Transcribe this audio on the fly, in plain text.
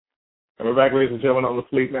And we're back, ladies and gentlemen, on the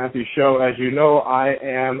Fleet Matthews Show. As you know, I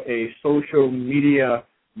am a social media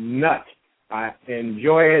nut. I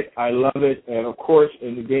enjoy it. I love it. And, of course,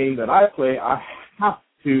 in the game that I play, I have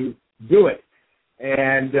to do it.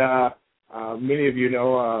 And many of you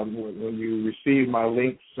know when you receive my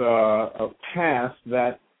links of past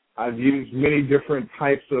that I've used many different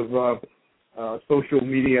types of social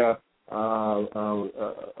media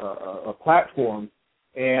platforms.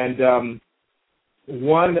 And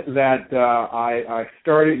one that I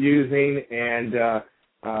started using and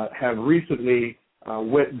have recently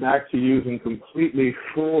went back to using completely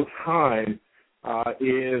full time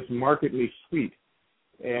is MarketMeSuite.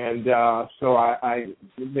 And so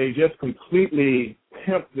they just completely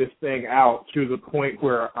pimp this thing out to the point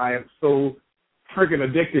where I am so freaking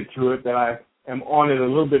addicted to it that I am on it a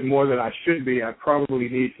little bit more than I should be. I probably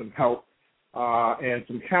need some help and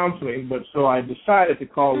some counseling. But so I decided to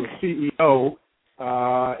call the CEO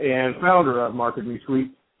and founder of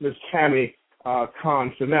MarketMeSuite, Ms. Tammy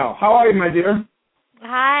Chanel. How are you, my dear?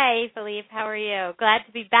 Hi, Philippe. How are you? Glad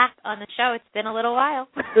to be back on the show. It's been a little while.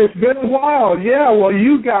 It's been a while, yeah. Well,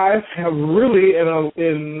 you guys have really,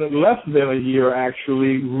 in less than a year,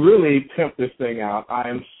 actually, really pimped this thing out. I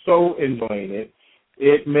am so enjoying it.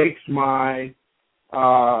 It makes my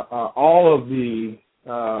all of the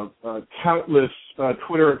countless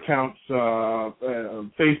Twitter accounts,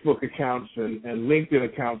 Facebook accounts, and LinkedIn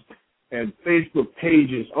accounts, and Facebook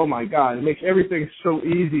pages. Oh my God! It makes everything so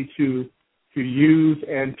easy to use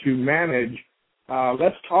and to manage.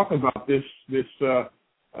 Let's talk about this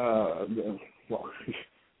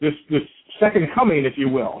second coming, if you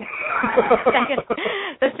will.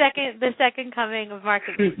 the second coming of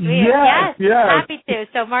MarketMeSuite. Yes, happy to.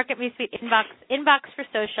 So MarketMeSuite inbox for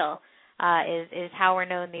social is how we're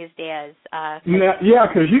known these days.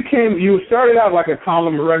 Because you started out like a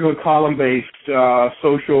regular column-based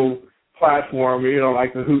social platform,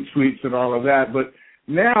 like the Hootsuite and all of that, but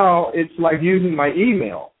now it's like using my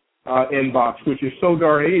email inbox, which is so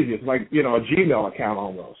darn easy. It's like, a Gmail account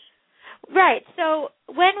almost. Right. So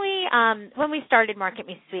when we started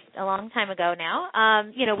MarketMeSuite a long time ago now,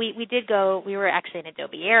 we were actually an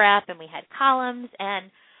Adobe Air app, and we had columns,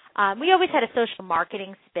 and we always had a social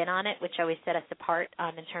marketing spin on it, which always set us apart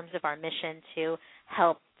in terms of our mission to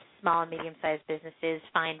help small and medium-sized businesses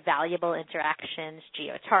find valuable interactions,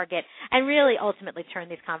 geo-target, and really ultimately turn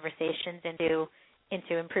these conversations into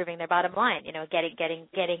improving their bottom line,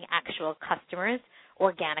 getting actual customers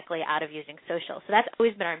organically out of using social. So that's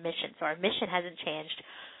always been our mission. So our mission hasn't changed.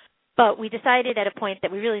 But we decided at a point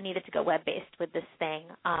that we really needed to go web-based with this thing,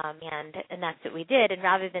 and that's what we did. And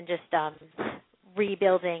rather than just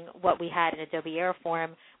rebuilding what we had in Adobe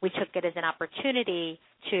Airform, we took it as an opportunity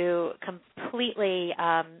to completely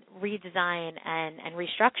redesign and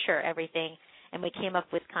restructure everything, and we came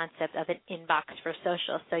up with the concept of an inbox for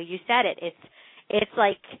social. So you said it. It's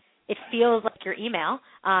like it feels like your email,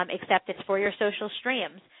 except it's for your social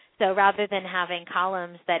streams. So rather than having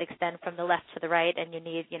columns that extend from the left to the right and you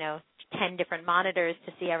need, 10 different monitors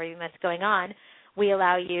to see everything that's going on, we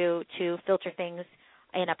allow you to filter things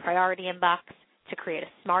in a priority inbox, to create a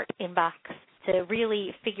smart inbox, to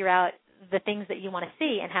really figure out the things that you want to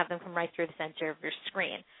see and have them come right through the center of your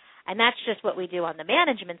screen. And that's just what we do on the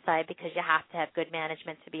management side, because you have to have good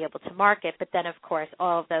management to be able to market. But then, of course,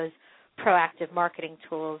 all of those proactive marketing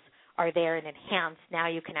tools are there and enhanced. Now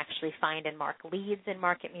you can actually find and mark leads in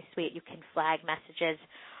MarketMeSuite. You can flag messages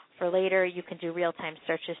for later. You can do real-time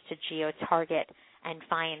searches to geo-target and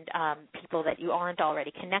find people that you aren't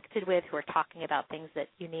already connected with who are talking about things that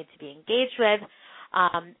you need to be engaged with.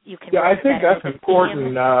 You can. Yeah, I think that's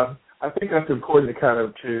important. I think that's important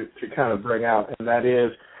to kind of bring out, and that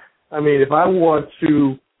is, if I want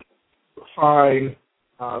to find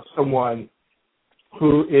someone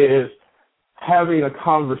who is having a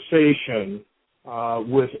conversation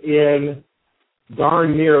within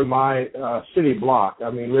darn near my city block.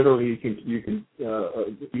 Literally,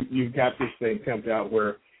 you've got this thing pimped out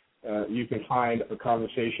where you can find a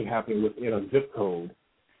conversation happening within a zip code.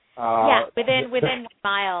 Within 1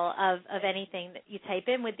 mile of anything that you type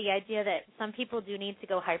in, with the idea that some people do need to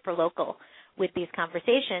go hyper-local with these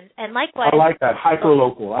conversations. And likewise, I like that,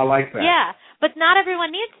 hyper-local. I like that. Yeah, but not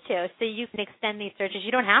everyone needs to. So you can extend these searches.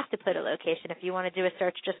 You don't have to put a location. If you want to do a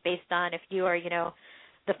search just based on if you are,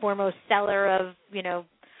 the foremost seller of,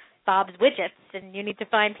 Bob's widgets, and you need to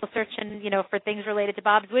find people searching, for things related to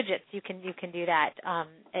Bob's widgets, you can do that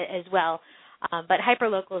as well. But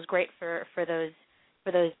hyper-local is great for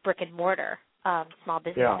those brick and mortar small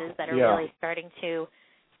businesses that are really starting to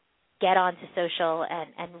get onto social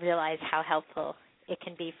and realize how helpful it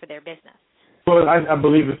can be for their business. Well, I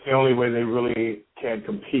believe it's the only way they really can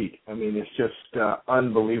compete. I mean, it's just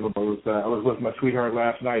unbelievable. I was with my sweetheart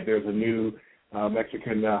last night. There's a new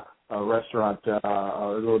Mexican restaurant,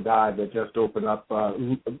 a little dive that just opened up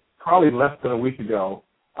probably less than a week ago,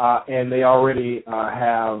 and they already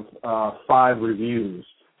have 5 reviews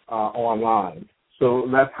online. So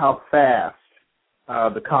that's how fast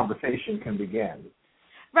the conversation can begin.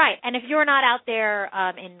 Right, and if you're not out there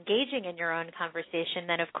engaging in your own conversation,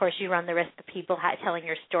 then of course you run the risk of people telling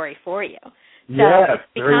your story for you. So yes,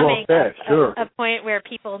 it's very well said. Sure. a point where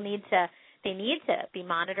people need to be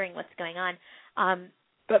monitoring what's going on.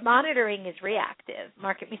 But monitoring is reactive.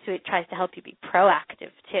 MarketMeSuite tries to help you be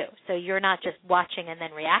proactive too. So you're not just watching and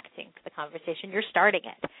then reacting to the conversation. You're starting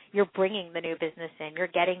it. You're bringing the new business in. You're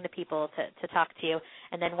getting the people to talk to you,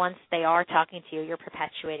 and then once they are talking to you, you're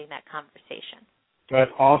perpetuating that conversation.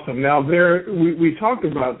 That's awesome. Now, we talked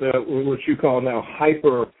about what you call now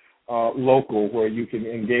hyper local, where you can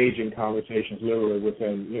engage in conversations literally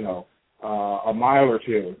within, a mile or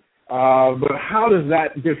two. But how does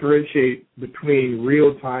that differentiate between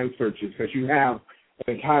real-time searches? Because you have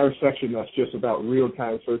an entire section that's just about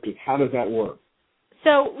real-time searches. How does that work?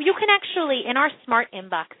 So you can actually, in our smart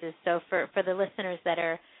inboxes, so for the listeners that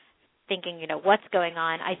are thinking, what's going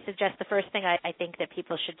on, I suggest the first thing I think that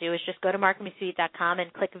people should do is just go to MarketMeSuite.com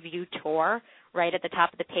and click View Tour right at the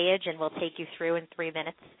top of the page, and we'll take you through in 3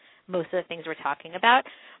 minutes most of the things we're talking about.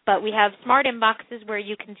 But we have smart inboxes where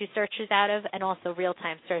you can do searches out of, and also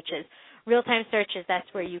real-time searches. Real-time searches, that's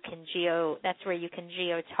where you can geo-target,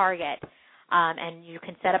 and you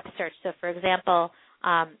can set up a search. So, for example,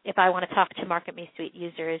 if I want to talk to MarketMeSuite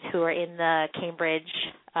users who are in the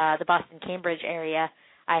Boston-Cambridge area,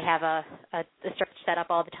 I have a search set up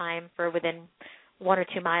all the time for within 1 or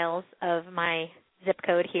 2 miles of my zip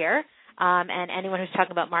code here. And anyone who's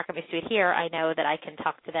talking about MarketMeSuite here, I know that I can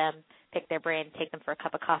talk to them, pick their brain, take them for a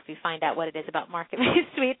cup of coffee, find out what it is about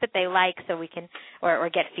MarketMeSuite that they like, so we can or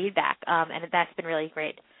get feedback. And that's been really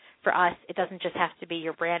great for us. It doesn't just have to be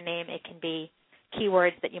your brand name. It can be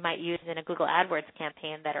keywords that you might use in a Google AdWords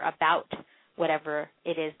campaign that are about whatever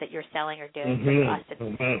it is that you're selling or doing. Mm-hmm. For us,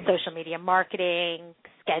 it's social media marketing,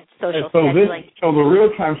 social so scheduling. So the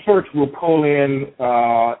real-time search will pull in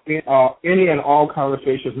any and all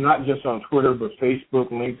conversations, not just on Twitter, but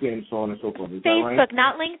Facebook, LinkedIn, so on and so forth. Is Facebook, that right?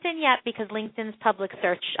 not LinkedIn yet, because LinkedIn's public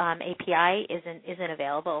search API isn't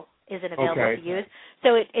available Okay. to use. So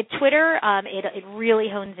Twitter, it really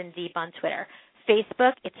hones in deep on Twitter.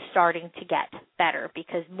 Facebook, it's starting to get better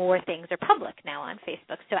because more things are public now on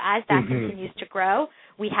Facebook. So as that continues to grow,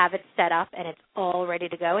 we have it set up and it's all ready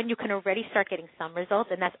to go, and you can already start getting some results,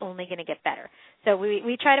 and that's only going to get better. So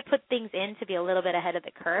we try to put things in to be a little bit ahead of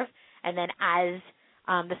the curve, and then as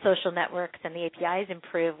the social networks and the APIs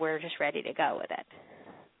improve, we're just ready to go with it.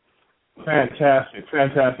 Fantastic.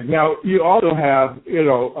 Now, you also have,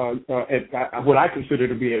 what I consider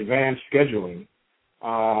to be advanced scheduling,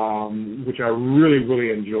 which I really,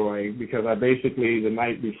 really enjoy, because I basically, the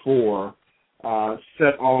night before,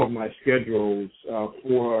 set all of my schedules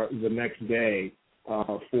for the next day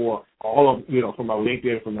for all of, for my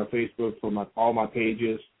LinkedIn, for my Facebook, for all my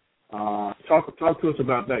pages. Talk to us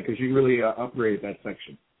about that, because you really upgraded that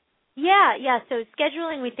section. Yeah. So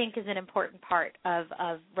scheduling, we think, is an important part of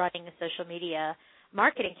running a social media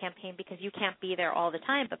marketing campaign, because you can't be there all the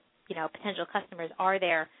time, but potential customers are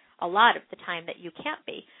there a lot of the time that you can't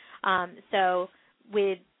be. So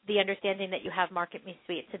with the understanding that you have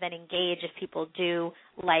MarketMeSuite to then engage if people do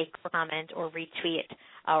like or comment or retweet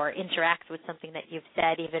or interact with something that you've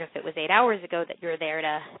said, even if it was 8 hours ago, that you're there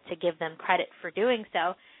to give them credit for doing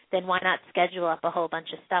so, then why not schedule up a whole bunch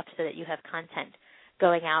of stuff so that you have content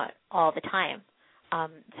going out all the time?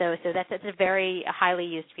 So that's a very highly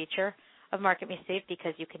used feature of MarketMeSuite,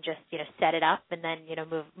 because you can just set it up and then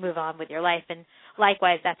move on with your life. And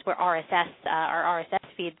likewise, that's where our RSS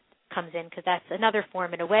feed comes in, because that's another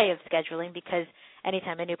form and a way of scheduling, because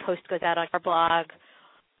anytime a new post goes out on our blog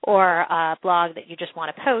or a blog that you just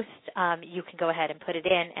want to post, you can go ahead and put it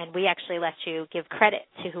in, and we actually let you give credit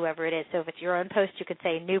to whoever it is. So if it's your own post, you could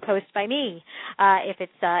say new post by me. If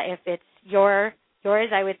it's yours,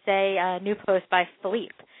 I would say new post by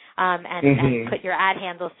Philippe. And put your ad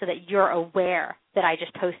handles so that you're aware that I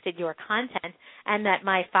just posted your content, and that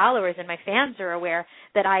my followers and my fans are aware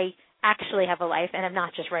that I actually have a life and I'm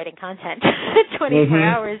not just writing content 24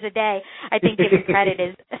 hours a day. I think giving credit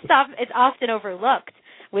it's often overlooked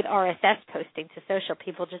with RSS posting to social.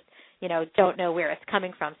 People just don't know where it's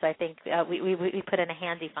coming from. So I think we put in a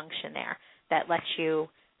handy function there that lets you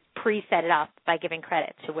pre-set it up by giving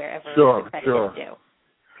credit to wherever the credit is due.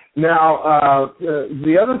 Now,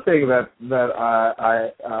 the other thing that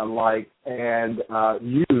I like and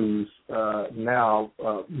use now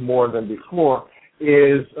more than before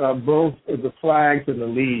is both the flags and the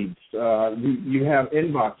leads. You have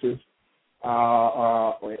inboxes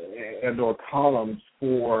and or columns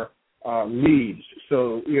for leads.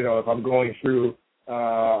 So, if I'm going through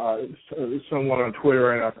someone on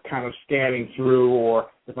Twitter and I'm kind of scanning through, or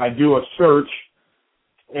if I do a search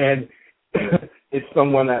and it's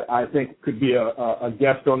someone that I think could be a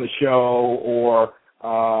guest on the show, or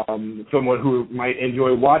someone who might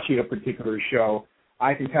enjoy watching a particular show,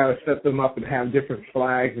 I can kind of set them up and have different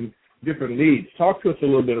flags and different leads. Talk to us a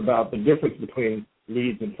little bit about the difference between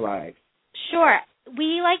leads and flags. Sure.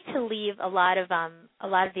 We like to leave a lot of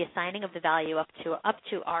the assigning of the value up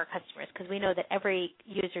to our customers, because we know that every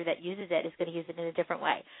user that uses it is going to use it in a different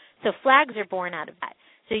way. So flags are born out of that.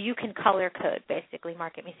 So you can color code basically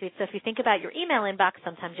MarketMeSuite. So if you think about your email inbox,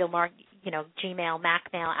 sometimes you'll mark, Gmail,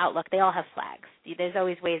 MacMail, Outlook. They all have flags. There's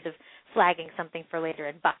always ways of flagging something for later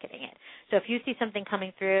and bucketing it. So if you see something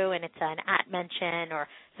coming through and it's an @ mention, or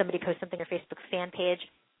somebody posts something on your Facebook fan page,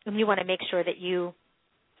 and you want to make sure that you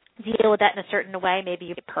deal with that in a certain way, maybe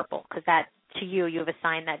you get purple, because that, to you have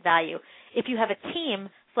assigned that value. If you have a team,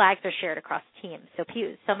 flags are shared across teams. So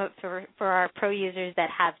for our pro users that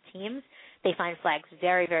have teams, they find flags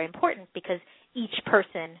very, very important, because each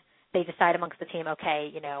person, they decide amongst the team,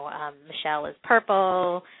 okay, Michelle is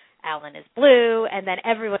purple, Alan is blue, and then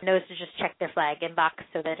everyone knows to just check their flag inbox,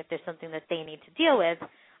 so that if there's something that they need to deal with,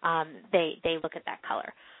 they look at that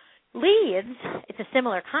color. Leads, it's a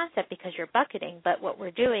similar concept because you're bucketing, but what we're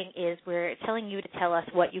doing is we're telling you to tell us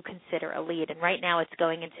what you consider a lead, and right now it's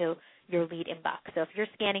going into your lead inbox. So if you're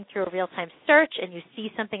scanning through a real-time search and you see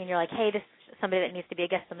something and you're like, hey, this is somebody that needs to be a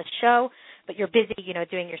guest on the show, but you're busy,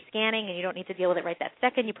 doing your scanning and you don't need to deal with it right that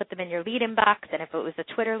second, you put them in your lead inbox, and if it was a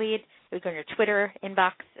Twitter lead, it would go in your Twitter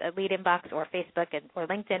inbox, lead inbox, or Facebook or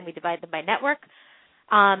LinkedIn. We divide them by network.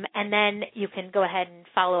 And then you can go ahead and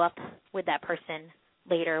follow up with that person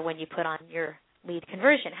later when you put on your lead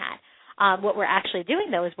conversion hat. What we're actually doing,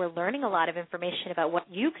 though, is we're learning a lot of information about what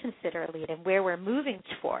you consider a lead and where we're moving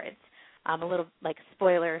towards. A little like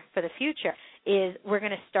spoiler for the future is we're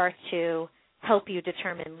going to start to help you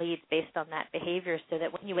determine leads based on that behavior, so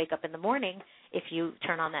that when you wake up in the morning, if you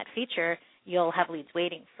turn on that feature, you'll have leads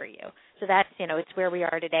waiting for you. So that's, it's where we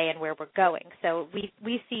are today and where we're going. So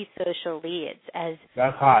we see social leads as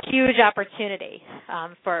a huge opportunity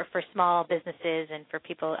for small businesses and for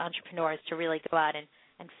people, entrepreneurs, to really go out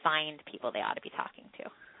and find people they ought to be talking to.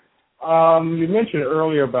 You mentioned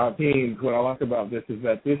earlier about teams. What I like about this is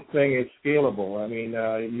that this thing is scalable. I mean,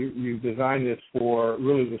 you designed this for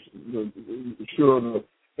really the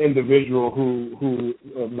individual who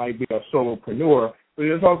might be a solopreneur, but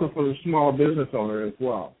it's also for the small business owner as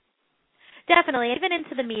well. Definitely, even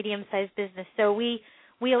into the medium-sized business. So we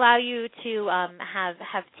allow you to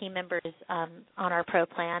have team members on our Pro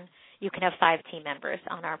plan. You can have 5 team members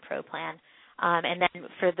on our Pro plan. And then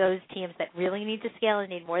for those teams that really need to scale and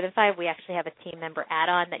need more than 5, we actually have a team member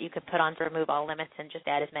add-on that you can put on to remove all limits and just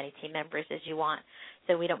add as many team members as you want.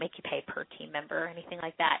 So we don't make you pay per team member or anything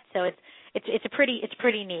like that. So it's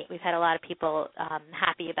pretty neat. We've had a lot of people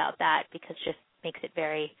happy about that, because it just makes it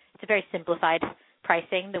it's a very simplified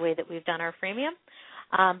pricing, the way that we've done our freemium.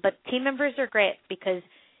 But team members are great because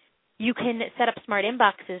you can set up smart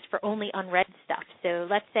inboxes for only unread stuff. So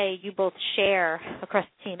let's say you both share across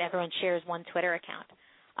the team, everyone shares one Twitter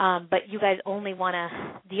account, but you guys only want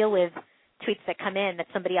to deal with tweets that come in that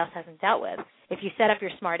somebody else hasn't dealt with. If you set up your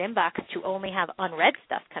smart inbox to only have unread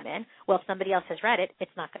stuff come in, well, if somebody else has read it,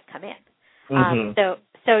 it's not going to come in. Mm-hmm. So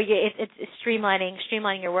it's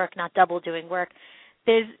streamlining your work, not double doing work.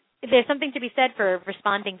 There's something to be said for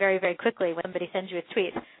responding very, very quickly when somebody sends you a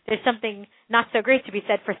tweet. There's something not so great to be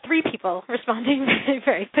said for 3 people responding very,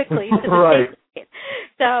 very quickly to the right. same tweet.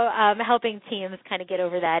 So helping teams kind of get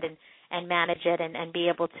over that and manage it and be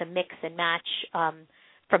able to mix and match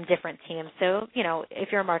from different teams. So, if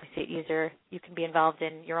you're a MarketMeSuite user, you can be involved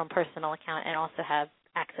in your own personal account and also have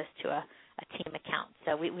access to a team account.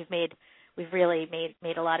 So we've really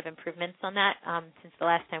made a lot of improvements on that since the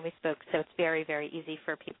last time we spoke. So it's very, very easy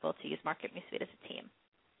for people to use MarketMeSuite as a team.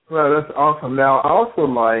 Well, that's awesome. Now, I also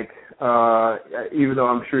like, even though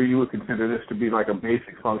I'm sure you would consider this to be like a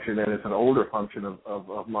basic function and it's an older function of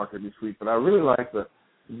MarketMeSuite, but I really like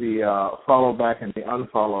the follow back and the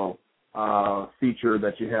unfollow feature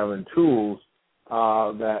that you have in tools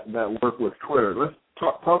that work with Twitter. Let's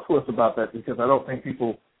talk to us about that, because I don't think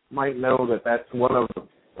people might know that that's one of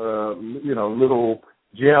the little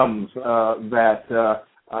gems that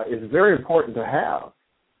is very important to have.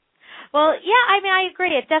 Well, yeah, I mean, I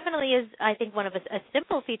agree. It definitely is, I think, one of a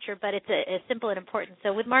simple feature, but it's a simple and important.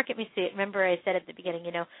 So with MarketMeSuite, remember I said at the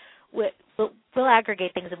beginning, we'll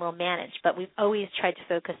aggregate things and we'll manage, but we've always tried to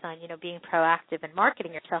focus on, being proactive and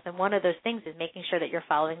marketing yourself. And one of those things is making sure that you're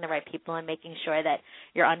following the right people and making sure that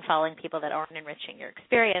you're unfollowing people that aren't enriching your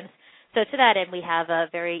experience. So to that end, we have a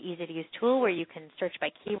very easy-to-use tool where you can search by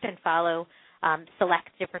keyword and follow, select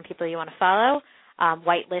different people you want to follow,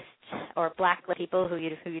 whitelist or blacklist people who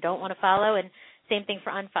you don't want to follow, and same thing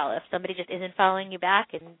for unfollow. If somebody just isn't following you back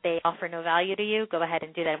and they offer no value to you, go ahead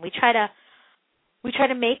and do that. And we try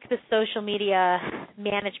to make the social media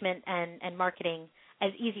management and marketing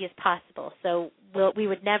as easy as possible. So we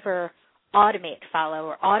would never automate follow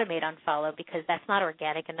or automate unfollow because that's not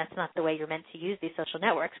organic and that's not the way you're meant to use these social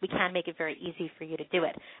networks. We can make it very easy for you to do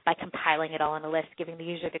it by compiling it all in a list, giving the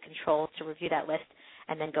user the control to review that list,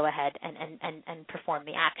 and then go ahead and perform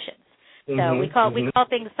the actions. So we call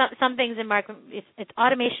things some things in marketing it's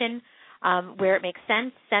automation where it makes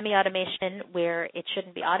sense, semi-automation where it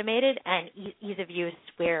shouldn't be automated, and ease of use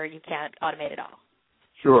where you can't automate it all.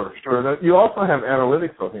 Sure. Now, you also have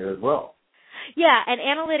analytics on here as well. Yeah, and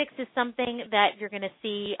analytics is something that you're going to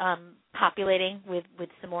see populating with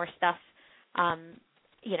some more stuff.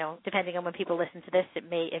 Depending on when people listen to this, it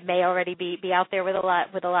may already be out there with a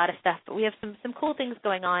lot of stuff. But we have some cool things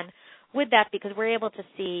going on with that because we're able to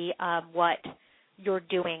see what you're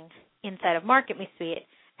doing inside of MarketMeSuite,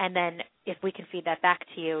 and then if we can feed that back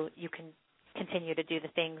to you, you can continue to do the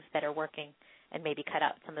things that are working and maybe cut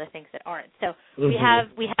out some of the things that aren't. So we have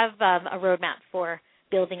a roadmap for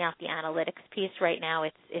building out the analytics piece. Right now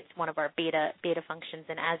it's one of our beta functions,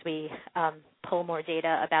 and as we pull more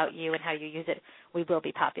data about you and how you use it, we will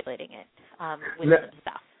be populating it with some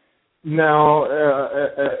stuff. Now,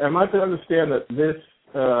 am I to understand that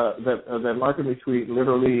that MarketMeSuite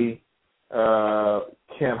literally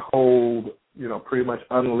can hold pretty much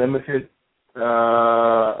unlimited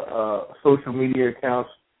social media accounts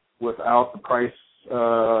without the price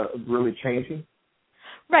really changing?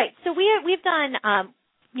 Right. So we've done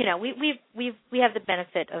we have the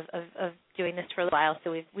benefit of doing this for a while.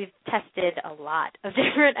 So we've tested a lot of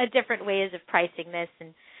different ways of pricing this,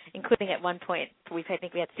 and including at one point I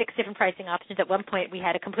think we had 6 different pricing options. At one point we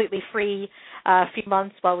had a completely free few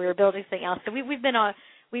months while we were building something else. So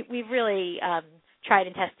we've really tried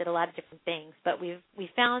and tested a lot of different things, but we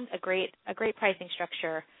found a great pricing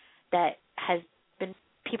structure that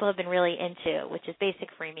people have been really into, which is basic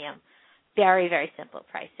freemium. Very, very simple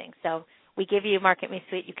pricing. So we give you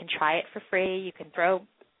MarketMeSuite. You can try it for free. You can throw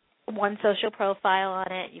one social profile on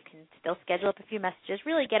it. You can still schedule up a few messages.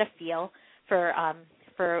 Really get a feel for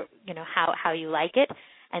how you like it.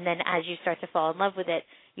 And then as you start to fall in love with it,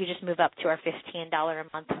 you just move up to our $15 a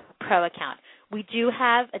month Pro account. We do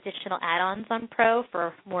have additional add-ons on Pro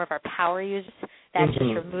for more of our power users that just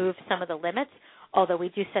remove some of the limits, although we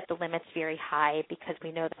do set the limits very high because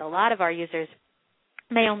we know that a lot of our users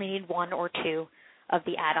may only need 1 or 2 of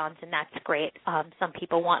the add-ons, and that's great. Some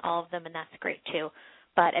people want all of them, and that's great too.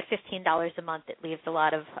 But at $15 a month, it leaves a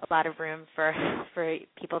lot of room for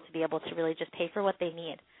people to be able to really just pay for what they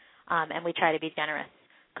need. And we try to be generous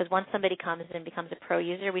because once somebody comes and becomes a Pro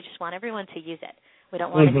user, we just want everyone to use it. We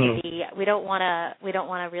don't want we don't want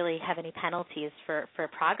to really have any penalties for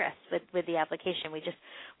progress with the application. We just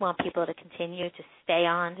want people to continue to stay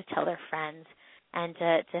on, to tell their friends, and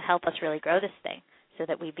to help us really grow this thing, so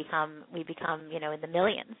that we become in the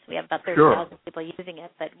millions. We have about 30,000 people using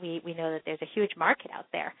it, but we know that there's a huge market out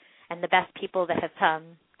there, and the best people that have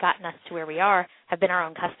gotten us to where we are have been our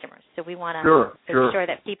own customers. So we want to make sure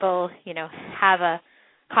that people have a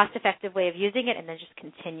cost-effective way of using it, and then just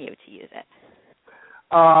continue to use it.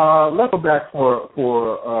 Let's go back for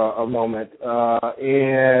a moment,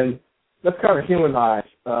 and let's kind of humanize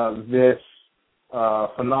this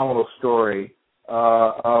phenomenal story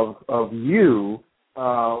of you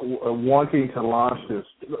wanting to launch this.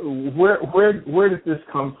 Where did this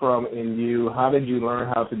come from in you? How did you learn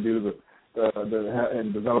how to do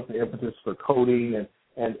and develop the impetus for coding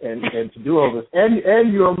and to do all this?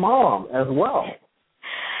 And your mom as well.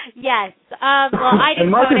 Yes. Well, I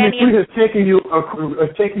didn't code any of it.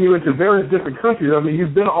 Has taken you into various different countries. I mean,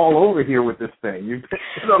 you've been all over here with this thing.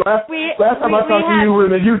 Last time I talked to you, you were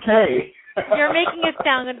in the UK. You're making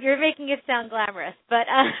it sound glamorous, but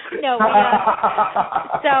no.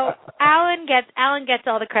 So Alan gets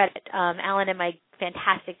all the credit. Alan and my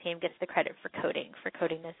fantastic team gets the credit for coding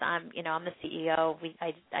this. I'm the CEO.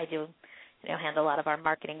 I do handle a lot of our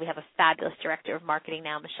marketing. We have a fabulous director of marketing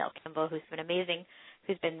now, Michelle Kimball, who's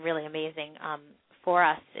been really amazing for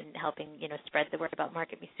us in helping spread the word about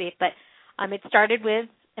MarketMeSuite. But it started with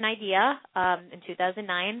an idea in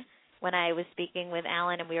 2009. when I was speaking with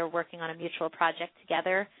Alan, and we were working on a mutual project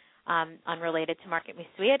together, unrelated to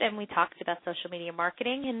MarketMeSuite, and we talked about social media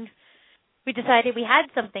marketing, and we decided we had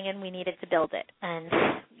something and we needed to build it. And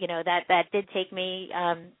that did take me.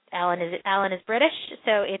 Alan is British,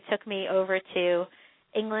 so it took me over to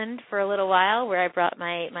England for a little while, where I brought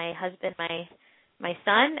my husband, my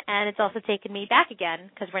son, and it's also taken me back again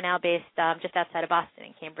because we're now based just outside of Boston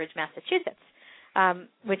in Cambridge, Massachusetts,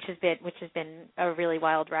 which has been a really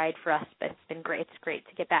wild ride for us, but it's been great. It's great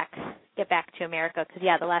to get back to America because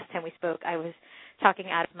the last time we spoke, I was talking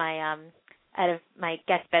out of my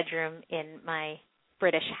guest bedroom in my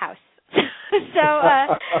British house. So,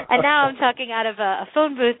 and now I'm talking out of a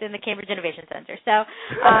phone booth in the Cambridge Innovation Center. So,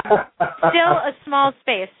 still a small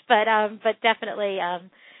space, but definitely a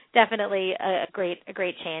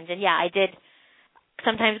great change. And yeah, I did.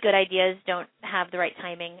 Sometimes good ideas don't have the right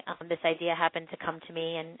timing. This idea happened to come to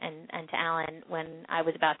me and to Alan when I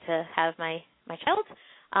was about to have my child.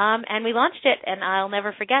 And we launched it, and I'll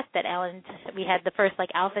never forget that we had the first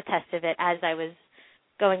alpha test of it as I was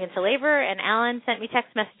going into labor, and Alan sent me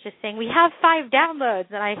text messages saying, "We have 5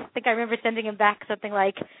 downloads," and I think I remember sending him back something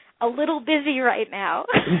like, "A little busy right now."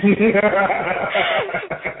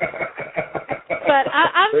 But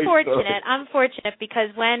I'm fortunate. I'm fortunate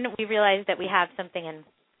because when we realized that we have something and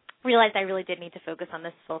realized I really did need to focus on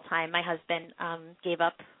this full time, my husband gave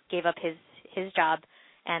up his job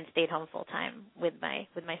and stayed home full time with my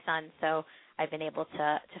son. So I've been able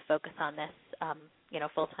to focus on this,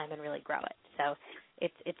 full time and really grow it. So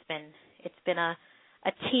it's been a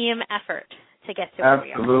team effort to get to where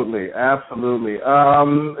we are. Absolutely.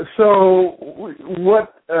 So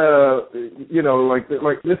what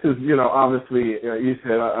this is obviously you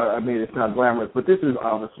said it's not glamorous, but this is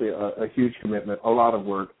obviously a huge commitment, a lot of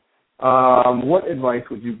work. What advice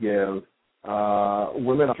would you give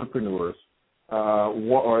women entrepreneurs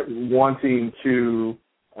wanting to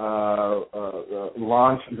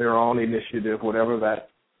launch their own initiative, whatever that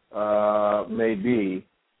may be,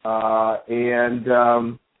 and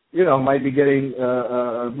might be getting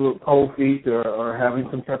a little cold feet or having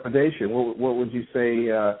some trepidation? What would you say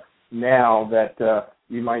now that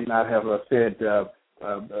you might not have said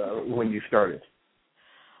when you started?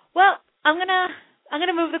 Well, I'm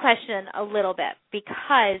gonna move the question a little bit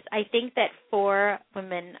because I think that for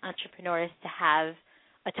women entrepreneurs to have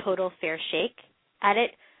a total fair shake at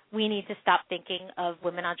it, we need to stop thinking of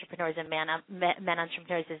women entrepreneurs and men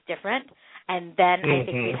entrepreneurs as different, and then I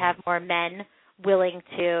think we'd have more men willing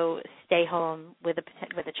to stay home with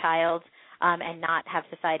a child and not have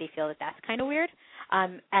society feel that that's kind of weird,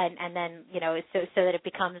 and then so that it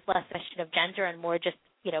becomes less a question of gender and more just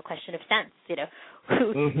question of sense.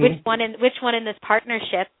 Which one in this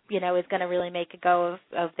partnership is going to really make a go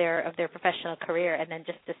of their professional career, and then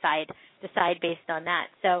just decide based on that.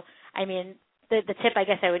 So I mean, the tip I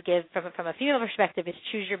guess I would give from a female perspective is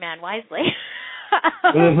choose your man wisely.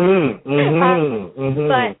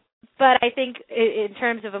 But I think in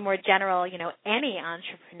terms of a more general, any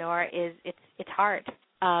entrepreneur it's hard.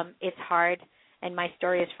 It's hard, and my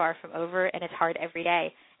story is far from over, and it's hard every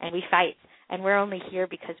day, and we fight, and we're only here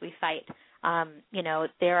because we fight.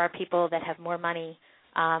 There are people that have more money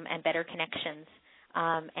and better connections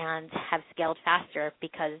and have scaled faster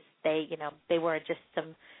because they weren't just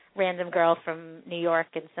some random girl from New York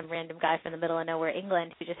and some random guy from the middle of nowhere,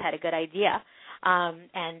 England, who just had a good idea.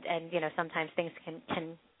 And sometimes things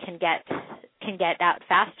can get out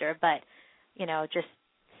faster, but just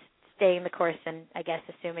staying the course, and I guess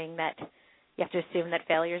assuming that you have to assume that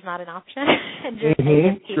failure is not an option, and just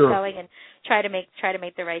keep going and try to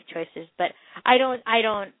make the right choices. But I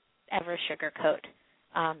don't ever sugarcoat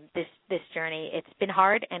this journey. It's been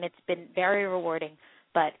hard and it's been very rewarding,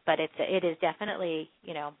 but it is definitely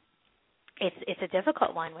it's a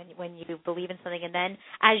difficult one when you believe in something, and then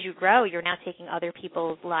as you grow, you're now taking other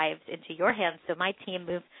people's lives into your hands. So my team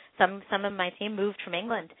moved. Some of my team moved from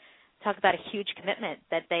England. Talk about a huge commitment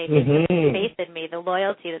that they put faith in me, the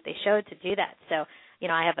loyalty that they showed to do that. So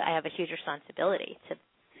I have a huge responsibility to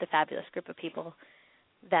the fabulous group of people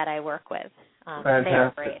that I work with. They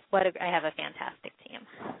are great. I have a fantastic team.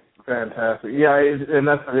 Fantastic. Yeah, and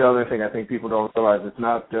that's the other thing I think people don't realize. It's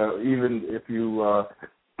not even if you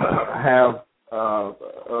have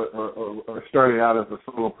or starting out as a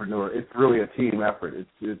solopreneur, it's really a team effort.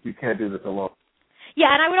 You can't do this alone.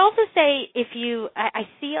 Yeah, and I would also say I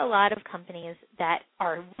see a lot of companies that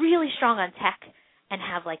are really strong on tech and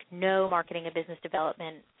have no marketing and business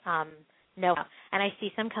development know-how. And I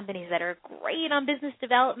see some companies that are great on business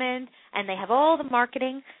development and they have all the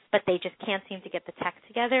marketing, but they just can't seem to get the tech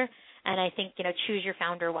together. And I think, choose your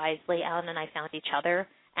founder wisely. Alan and I found each other.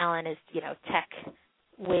 Alan is, tech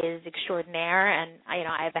whiz extraordinaire, and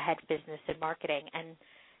I have a head of business and marketing, and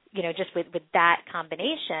just with that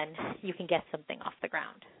combination, you can get something off the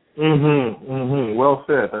ground. Well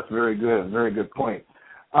said. That's very good point.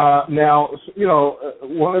 Now,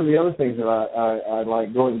 one of the other things that I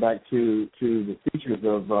like, going back to the features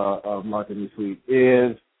of MarketMeSuite,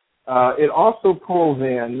 is it also pulls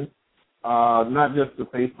in not just the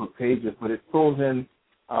Facebook pages, but it pulls in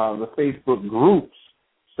the Facebook groups.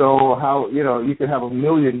 So how you can have a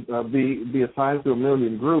million be assigned to a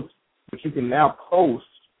million groups, but you can now post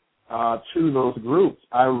to those groups.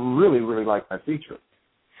 I really like that feature.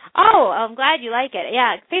 Oh, I'm glad you like it.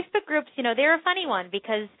 Yeah, Facebook groups, they're a funny one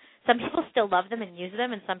because some people still love them and use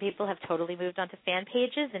them, and some people have totally moved on to fan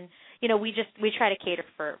pages. And we try to cater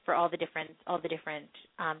for all the different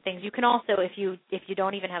things. You can also, if you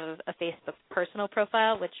don't even have a Facebook personal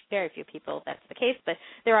profile, which very few people that's the case, but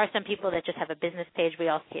there are some people that just have a business page. We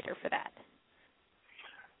also cater for that.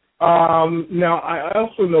 Now, I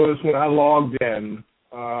also noticed when I logged in,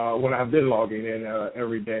 when I've been logging in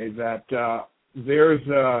every day, that there's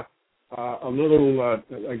a little,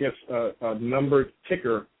 a number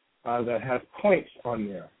ticker that has points on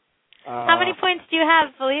there. How many points do you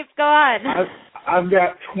have, Philippe? Go on. I've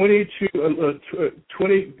got 20.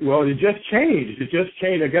 Well, it just changed.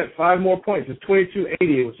 I got 5 more points. It's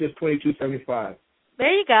 2280. It was just 2275.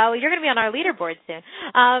 There you go. You're going to be on our leaderboard soon.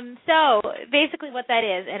 So basically, what that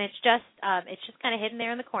is, and it's just kind of hidden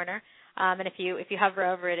there in the corner. And if you hover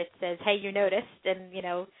over it, it says, "Hey, you noticed," and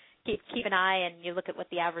keep an eye, and you look at what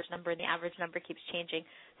the average number, and the average number keeps changing.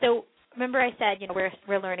 So remember I said,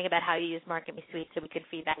 we're learning about how you use MarketMeSuite so we can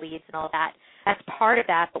feed that leads and all that. That's part of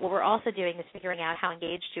that, but what we're also doing is figuring out how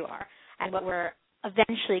engaged you are. And what we're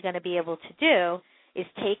eventually going to be able to do is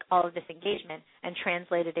take all of this engagement and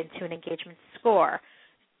translate it into an engagement score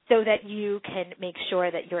so that you can make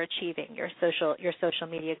sure that you're achieving your social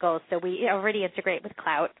media goals. So we already integrate with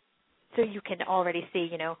Clout, so you can already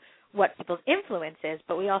see, what people's influence is,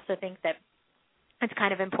 but we also think that it's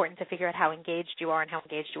kind of important to figure out how engaged you are and how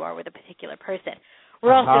engaged you are with a particular person.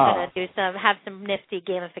 We're also going to have some nifty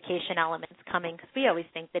gamification elements coming, because we always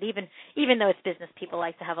think that even though it's business, people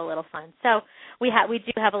like to have a little fun. So we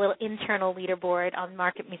do have a little internal leaderboard on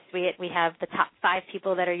MarketMeSuite. We have the top 5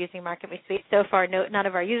 people that are using MarketMeSuite. So far, none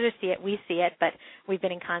of our users see it. We see it, but we've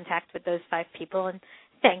been in contact with those 5 people and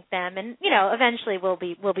thank them, and eventually we'll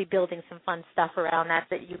be building some fun stuff around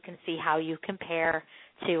that you can see how you compare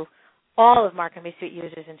to all of MarketMeSuite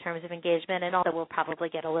users in terms of engagement, and also we'll probably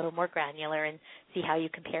get a little more granular and see how you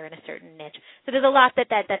compare in a certain niche. So there's a lot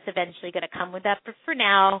that's eventually going to come with that, but for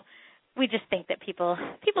now, we just think that people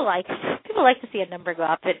like to see a number go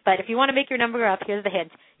up. But if you want to make your number go up, here's the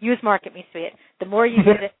hint: use MarketMeSuite. The more you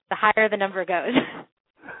use it, the higher the number goes.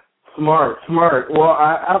 Smart. Well,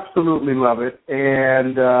 I absolutely love it,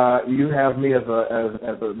 and you have me as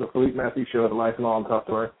the Philippe Matthews Show, as a lifelong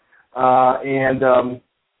customer, and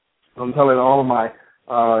I'm telling all of my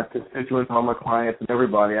constituents, all my clients, and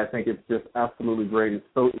everybody, I think it's just absolutely great. It's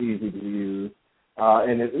so easy to use,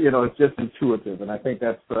 and it's just intuitive, and I think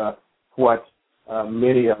that's what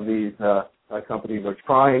many of these companies are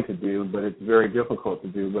trying to do, but it's very difficult to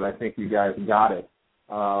do. But I think you guys got it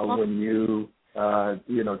when you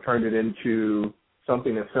turned it into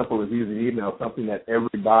something as simple as using email, something that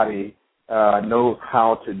everybody knows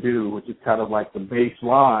how to do, which is kind of like the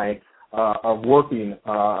baseline of working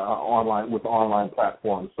online with online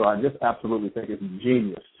platforms. So I just absolutely think it's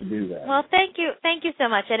genius to do that. Well, thank you so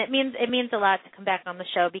much, and it means a lot to come back on the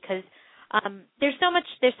show, because there's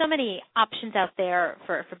so many options out there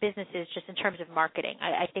for businesses just in terms of marketing.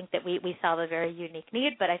 I think that we solve a very unique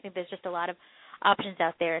need, but I think there's just a lot of options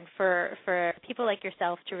out there, and for people like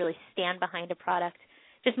yourself to really stand behind a product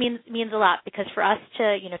just means a lot, because for us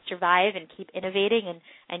to survive and keep innovating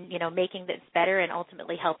and making this better and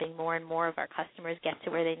ultimately helping more and more of our customers get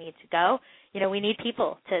to where they need to go, we need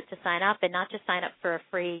people to sign up, and not just sign up for a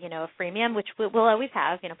free a freemium, which we'll always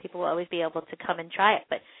have. People will always be able to come and try it,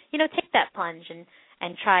 but take that plunge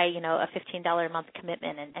and try a $15 a month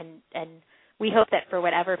commitment, and we hope that for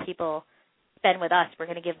whatever people spend with us, we're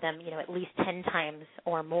going to give them at least 10 times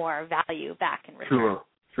or more value back in return.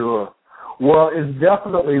 Sure. Well, it's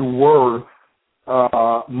definitely worth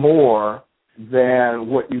more than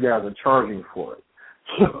what you guys are charging for it.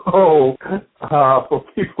 So for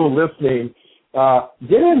people listening,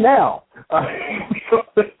 get in now.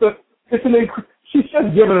 She's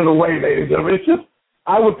just giving it away, ladies and gentlemen. It's just,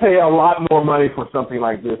 I would pay a lot more money for something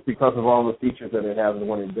like this because of all the features that it has and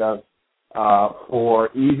what it does for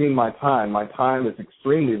easing my time. My time is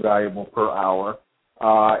extremely valuable per hour.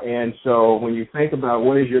 And so when you think about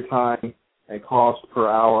what is your time a cost per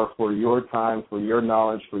hour for your time, for your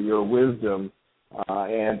knowledge, for your wisdom,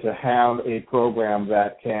 and to have a program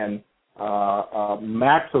that can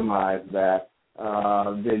maximize that,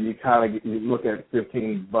 then you look at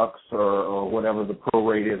 $15 or whatever the pro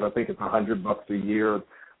rate is. I think it's $100 a year,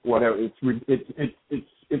 whatever.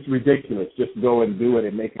 It's ridiculous. Just go and do it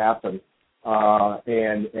and make it happen,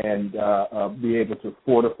 and be able to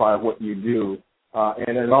fortify what you do.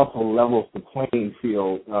 And it also levels the playing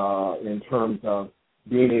field in terms of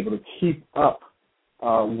being able to keep up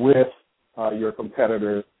with your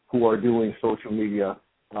competitors who are doing social media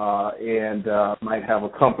and might have a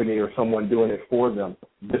company or someone doing it for them.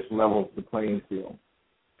 This levels the playing field.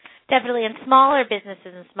 Definitely, and smaller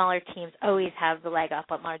businesses and smaller teams always have the leg up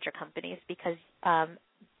on larger companies because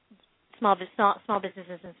small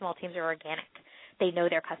businesses and small teams are organic. They know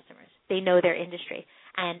their customers. They know their industry.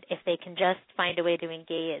 And if they can just find a way to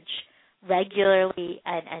engage regularly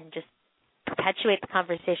and just perpetuate the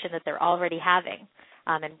conversation that they're already having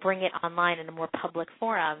and bring it online in a more public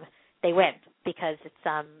forum, they win because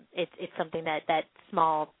it's something that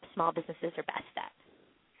small businesses are best at.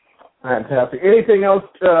 Fantastic. Anything else,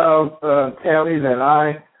 Tammy, that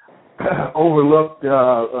I overlooked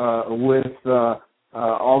with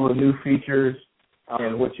all the new features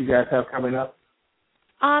and what you guys have coming up?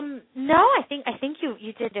 No, I think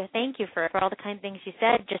you did. Thank you for all the kind things you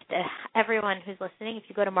said. Just everyone who's listening, if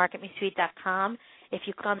you go to MarketMeSuite.com, if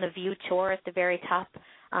you click on the View Tour at the very top,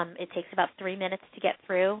 it takes about 3 minutes to get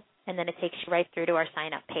through, and then it takes you right through to our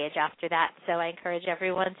sign-up page after that. So I encourage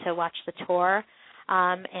everyone to watch the tour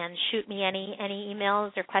and shoot me any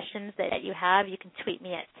emails or questions that you have. You can tweet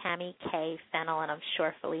me at Tammy K. Fennell, and I'm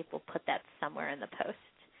sure Philippe will put that somewhere in the post.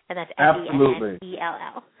 And that's Absolutely.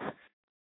 Fennell.